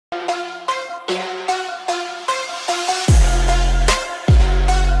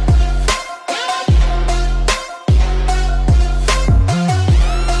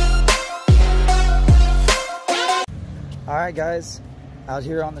Hi guys, out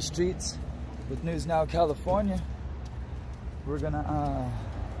here on the streets with News Now California. We're gonna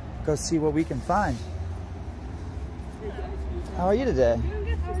go see what we can find. How are you today? Doing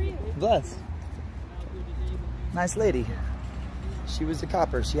good. How are you? Blessed. Nice lady. She was a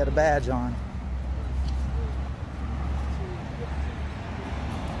copper. She had a badge on.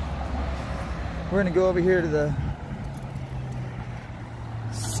 We're gonna go over here to the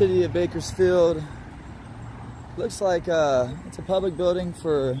city of Bakersfield. Looks like it's a public building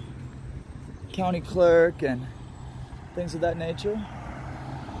for county clerk and things of that nature.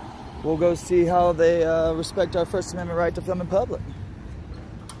 We'll go see how they respect our First Amendment right to film in public.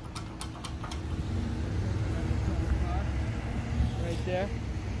 Right there.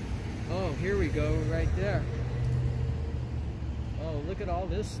 Oh, here we go, right there. Oh, look at all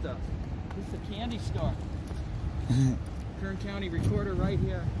this stuff. This is a candy store. Kern County Recorder right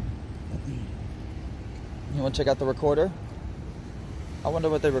here. You want to check out the recorder? I wonder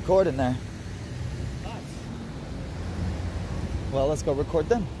what they record in there. Us. Well, let's go record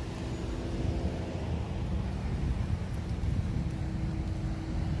them.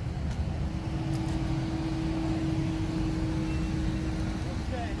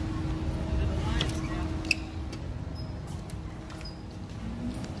 Okay. Into the lion's den.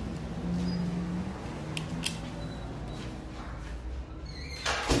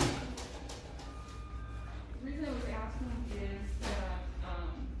 The reason I was asking is that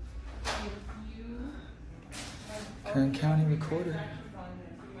if you have Kern County Recorder. actions on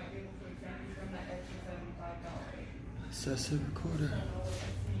this, we might be able to exempt you from that extra $75. Assessor recorder.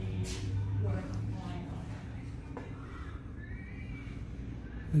 See what I'm applying on.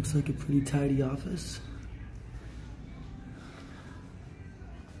 Looks like a pretty tidy office.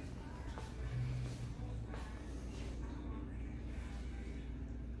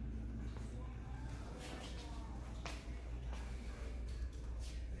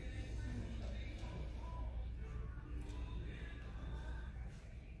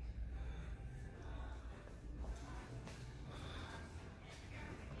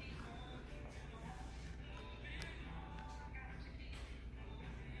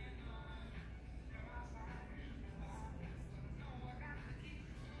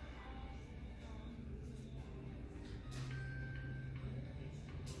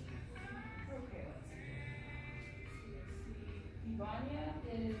 Okay, let's see. Ivania,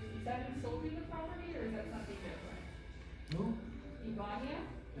 is that who sold you the property or is that something different? Who? Ivania?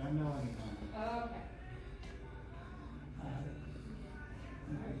 Don't know anyone. Okay.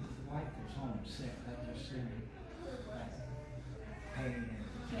 My wife was home sick, I just seen pain.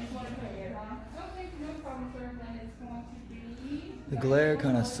 Just want to pay it, huh? Okay, no problem, sir. Then it's going to be. The glare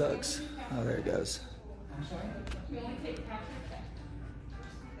kind of sucks. Oh, there it goes. I'm sorry? We only take cash or check.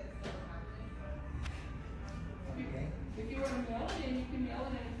 Okay. If you were to mail it in, you can mail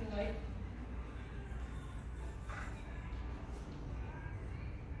it in if you like.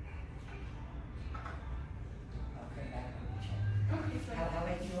 Okay, back on the check. Okay, so How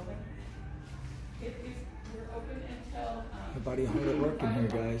late you open? we're open until, Everybody hard at work in here,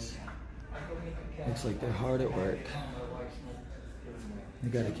 guys. Looks like they're hard at work. They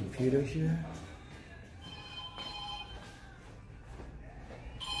got a computer here.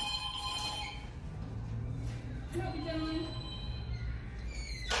 can I help you, gentlemen?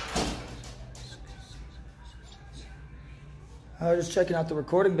 I was just checking out the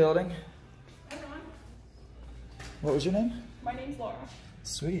recording building. Hold on. What was your name? My name's Laura.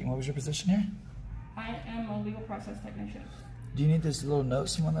 Sweet. What was your position here? I am a legal process technician. Do you need this little note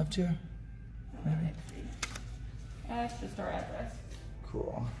someone left here? Maybe. That's just our address.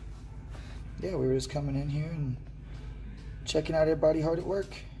 Cool. Yeah, we were just coming in here and checking out everybody hard at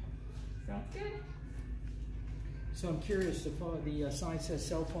work. Sounds good. So I'm curious, if the sign says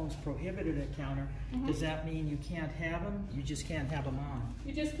cell phones prohibited at counter, does that mean you can't have them? You just can't have them on?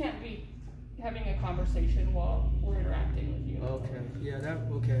 You just can't be having a conversation while we're interacting with you. Okay, yeah,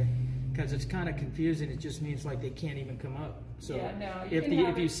 okay. Because it's kind of confusing. It just means like they can't even come up. So Yeah, no, if can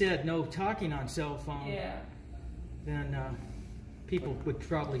have you it- said no talking on cell phone, Yeah, then people would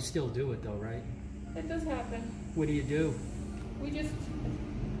probably still do it though, right? it does happen. What do you do? We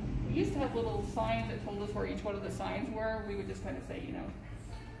used to have little signs that told us where each one of the signs were. We would just kind of say, you know,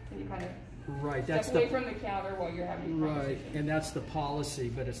 can you kind of Right, step that's away the from the counter while you're having a right, conversation. and that's the policy,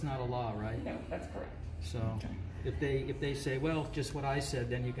 but it's not a law, right? No, that's correct. So if they say, well, just what I said,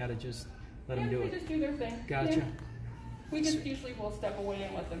 then you got to just let them do they it. just do their thing. Gotcha. Yeah. We just usually will step away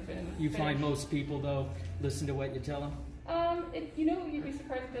and let them finish. You find most people though listen to what you tell them? You know, you'd be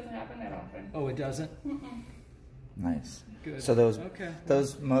surprised it doesn't happen that often. Oh, it doesn't? Mm-mm. Nice. Good. So Okay.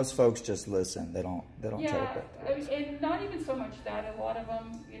 most folks just listen. They don't try to Yeah, correct. I mean, and not even so much that. A lot of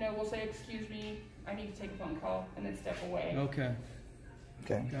them, you know, will say, "Excuse me, I need to take a phone call," and then step away. Okay.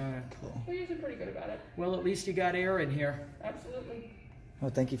 Okay. Got it. Cool. We're usually pretty good about it. Well, at least you got air in here. Absolutely.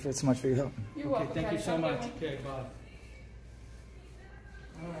 Well, thank you so much for your help. You're Okay, welcome. thank you guys. so Have a good much. one. Okay, bye.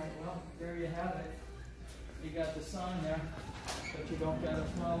 All right, well, there you have it. You got the sign there, but you don't got to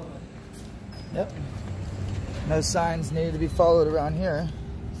follow it. Yep. No signs needed to be followed around here.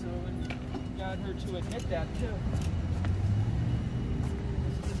 So we got her to admit that too.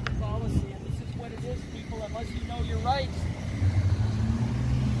 This is the policy, and this is what it is, people. Unless you know your rights,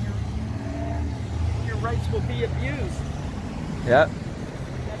 your rights will be abused. Yep.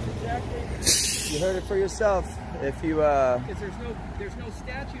 That's exactly. You heard it for yourself. If you, Because there's no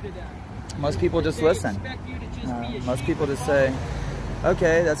statute of that. most people just They listen. expect you to just be a Most sheep people and just follow say,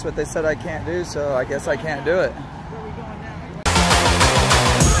 okay, that's what they said I can't do, so I guess I can't do it.